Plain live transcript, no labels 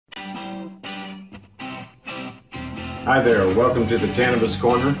Hi there, welcome to the Cannabis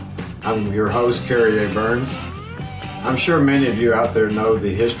Corner. I'm your host, Kerry A. Burns. I'm sure many of you out there know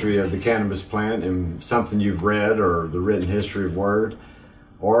the history of the cannabis plant and something you've read or the written history of word,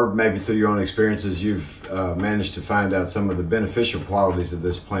 or maybe through your own experiences you've managed to find out some of the beneficial qualities of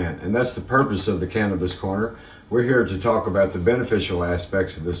this plant. And that's the purpose of the Cannabis Corner. We're here to talk about the beneficial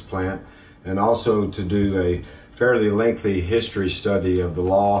aspects of this plant and also to do a fairly lengthy history study of the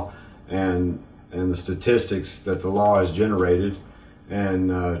law and the statistics that the law has generated, and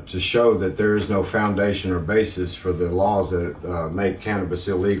to show that there is no foundation or basis for the laws that make cannabis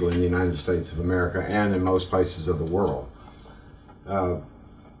illegal in the United States of America and in most places of the world.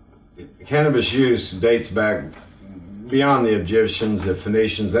 Cannabis use dates back beyond the Egyptians, the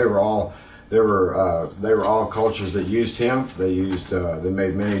Phoenicians. They were all cultures that used hemp. They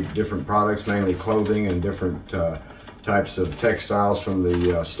made many different products, mainly clothing and different types of textiles from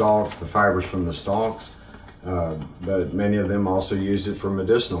the stalks, the fibers from the stalks, but many of them also used it for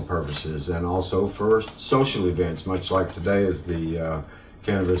medicinal purposes and also for social events, much like today as the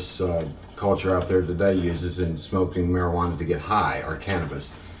cannabis culture out there today uses in smoking marijuana to get high, or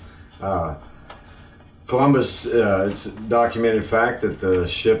cannabis. Columbus, it's a documented fact that the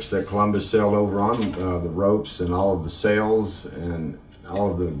ships that Columbus sailed over on, the ropes and all of the sails and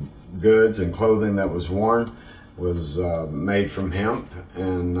all of the goods and clothing that was worn was made from hemp.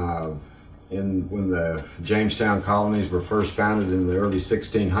 And when the Jamestown colonies were first founded in the early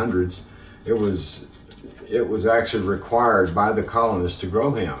 1600s, it was actually required by the colonists to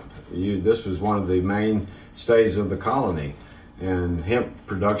grow hemp. This was one of the mainstays of the colony, and hemp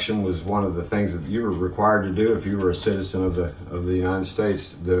production was one of the things that you were required to do if you were a citizen of the United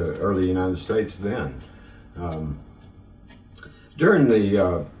States, the early United States then. During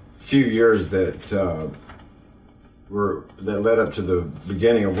the few years that led up to the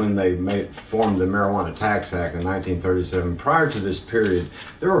beginning of when they formed the Marijuana Tax Act in 1937. Prior to this period,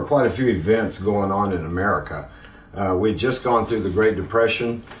 there were quite a few events going on in America. We'd just gone through the Great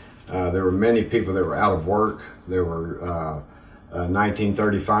Depression. There were many people that were out of work. There were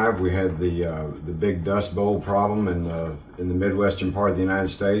 1935, we had the big Dust Bowl problem in the Midwestern part of the United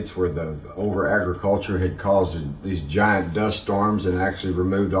States, where the over-agriculture had caused these giant dust storms and actually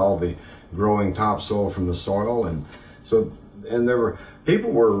removed all the growing topsoil from the soil. And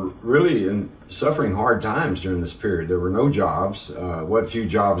people were really suffering hard times during this period. There were no jobs. What few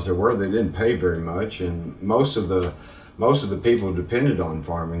jobs there were, they didn't pay very much, and most of the people depended on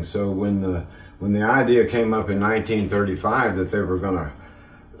farming. So when the idea came up in 1935 that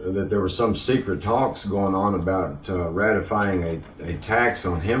there were some secret talks going on about ratifying a tax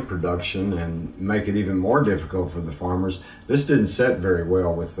on hemp production and make it even more difficult for the farmers, this didn't set very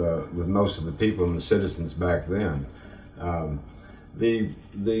well with most of the people and the citizens back then. The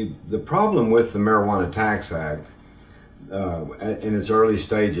problem with the Marijuana Tax Act in its early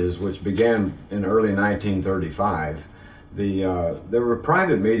stages, which began in early 1935, there were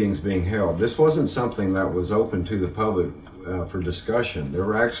private meetings being held. This wasn't something that was open to the public for discussion. There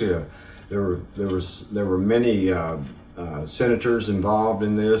were actually there were many senators involved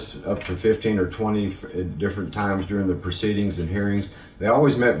in this, up to 15 or 20 at different times during the proceedings and hearings. They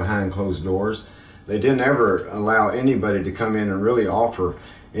always met behind closed doors. They didn't ever allow anybody to come in and really offer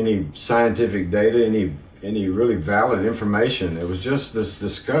any scientific data, any really valid information. It was just this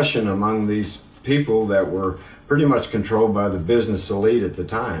discussion among these people that were pretty much controlled by the business elite at the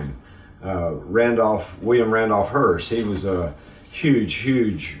time. William Randolph Hearst, he was a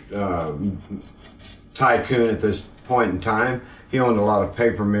huge tycoon at this point in time. He owned a lot of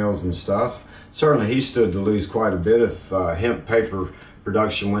paper mills and stuff. Certainly he stood to lose quite a bit if hemp paper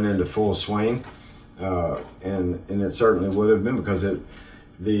production went into full swing, and it certainly would have been, because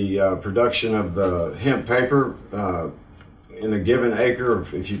the production of the hemp paper in a given acre,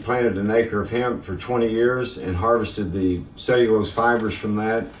 if you planted an acre of hemp for 20 years and harvested the cellulose fibers from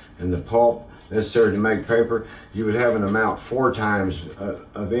that and the pulp necessary to make paper, you would have an amount 4 times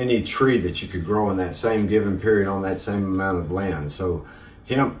of any tree that you could grow in that same given period on that same amount of land. So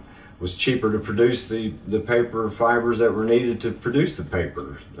hemp was cheaper to produce the paper fibers that were needed to produce the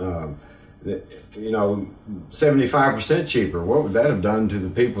paper. 75% cheaper. What would that have done to the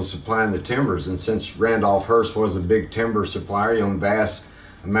people supplying the timbers? And since Randolph Hearst was a big timber supplier, he owned vast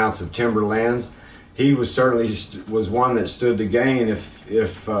amounts of timber lands, he was certainly one that stood to gain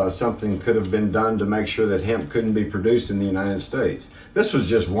if something could have been done to make sure that hemp couldn't be produced in the United States. This was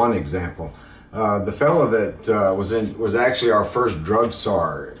just one example. The fellow that was actually our first drug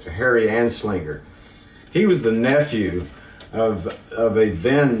czar, Harry Anslinger. He was the nephew of a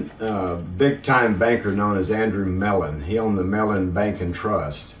then big-time banker known as Andrew Mellon. He owned the Mellon Bank and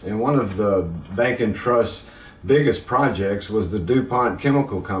Trust, and one of the Bank and Trust's biggest projects was the DuPont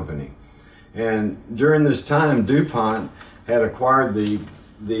Chemical Company. And during this time, DuPont had acquired the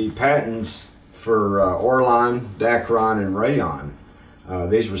patents for Orlon, Dacron, and Rayon.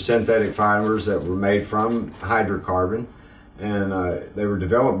 These were synthetic fibers that were made from hydrocarbon, and they were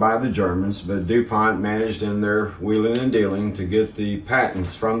developed by the Germans, but DuPont managed in their wheeling and dealing to get the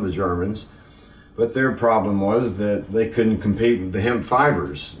patents from the Germans. But their problem was that they couldn't compete with the hemp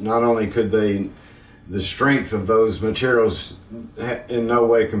fibers. Not only could the strength of those materials in no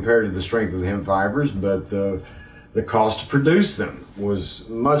way compare to the strength of the hemp fibers, but the cost to produce them was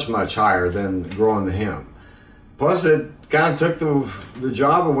much, much higher than growing the hemp. Plus, it kind of took the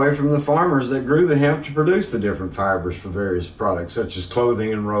job away from the farmers that grew the hemp to produce the different fibers for various products, such as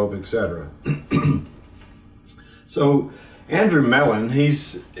clothing and robe, etc. So, Andrew Mellon,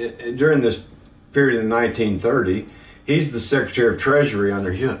 during this period in 1930, he's the Secretary of Treasury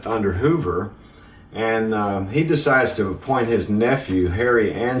under Hoover, and he decides to appoint his nephew,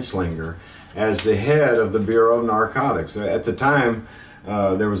 Harry Anslinger, as the head of the Bureau of Narcotics. At the time,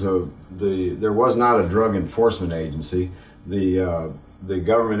 there was not a drug enforcement agency. The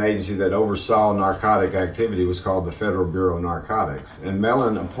government agency that oversaw narcotic activity was called the Federal Bureau of Narcotics. And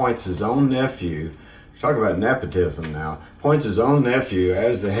Mellon appoints his own nephew, talk about nepotism now, appoints his own nephew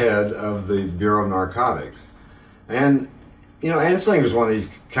as the head of the Bureau of Narcotics. And you know, Anslinger's one of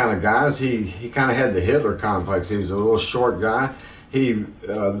these kind of guys. He kind of had the Hitler complex. He was a little short guy.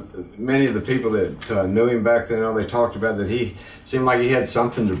 Many of the people that knew him back then, they talked about that he seemed like he had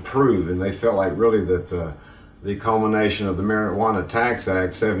something to prove, and they felt like really that the culmination of the Marijuana Tax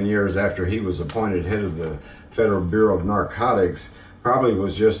Act 7 years after he was appointed head of the Federal Bureau of Narcotics probably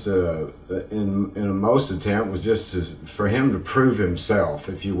was just in a most attempt was just for him to prove himself,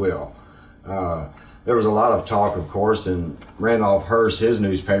 if you will. There was a lot of talk, of course, in Randolph Hearst, his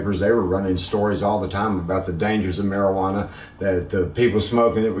newspapers, they were running stories all the time about the dangers of marijuana, that people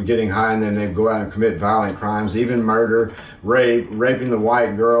smoking it were getting high and then they'd go out and commit violent crimes, even murder, raping the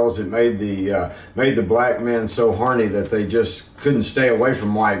white girls. It made the black men so horny that they just couldn't stay away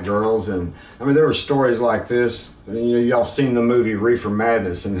from white girls. And I mean, there were stories like this. You know, y'all seen the movie Reefer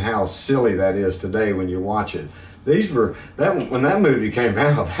Madness and how silly that is today when you watch it. When that movie came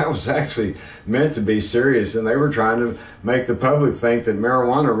out, that was actually meant to be serious, and they were trying to make the public think that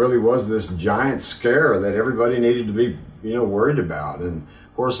marijuana really was this giant scare that everybody needed to be, worried about. And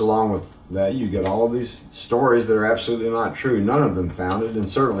of course, along with that, you get all of these stories that are absolutely not true. None of them founded, and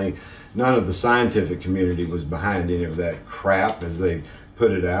certainly none of the scientific community was behind any of that crap, as they put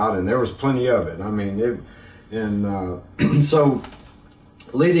it out, and there was plenty of it. I mean, so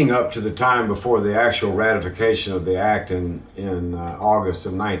leading up to the time before the actual ratification of the act in August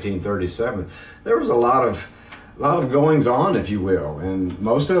of 1937, there was a lot of goings on, if you will, and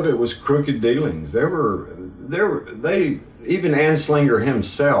most of it was crooked dealings. Even Anslinger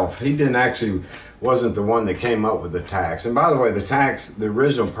himself, he wasn't the one that came up with the tax. And by the way, the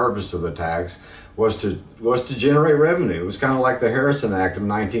original purpose of the tax was to generate revenue. It was kind of like the Harrison Act of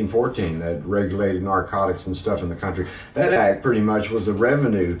 1914 that regulated narcotics and stuff in the country. That act pretty much was a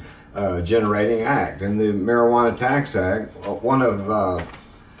revenue generating act. And the Marijuana Tax Act, one of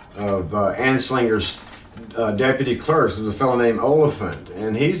Anslinger's deputy clerks was a fellow named Oliphant,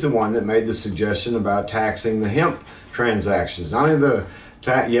 and he's the one that made the suggestion about taxing the hemp transactions. Not only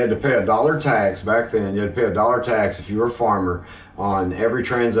you had to pay $1 tax back then. You had to pay $1 tax if you were a farmer on every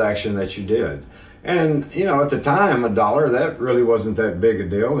transaction that you did. And at the time, $1, that really wasn't that big a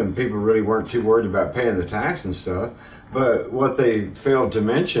deal, and people really weren't too worried about paying the tax and stuff. But what they failed to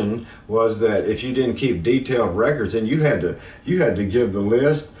mention was that if you didn't keep detailed records, and you had to give the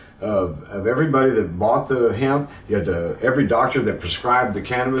list of everybody that bought the hemp, every doctor that prescribed the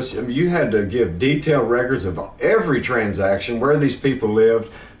cannabis. I mean, you had to give detailed records of every transaction, where these people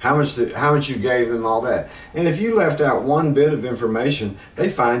lived, how much you gave them, all that. And if you left out one bit of information, they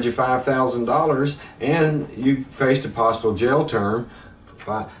fined you $5,000, and you faced a possible jail term.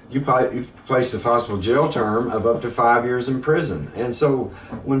 You faced a possible jail term of up to 5 years in prison. And so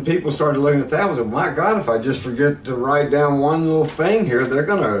when people started looking at that, I was like, my God, if I just forget to write down one little thing here, they're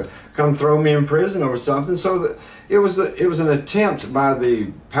going to come throw me in prison over something. So it was an attempt by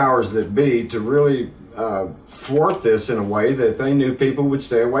the powers that be to really thwart this in a way that they knew people would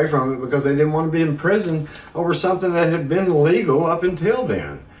stay away from it, because they didn't want to be in prison over something that had been legal up until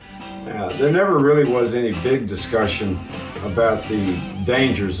then. There never really was any big discussion about the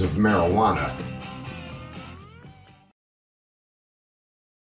dangers of marijuana.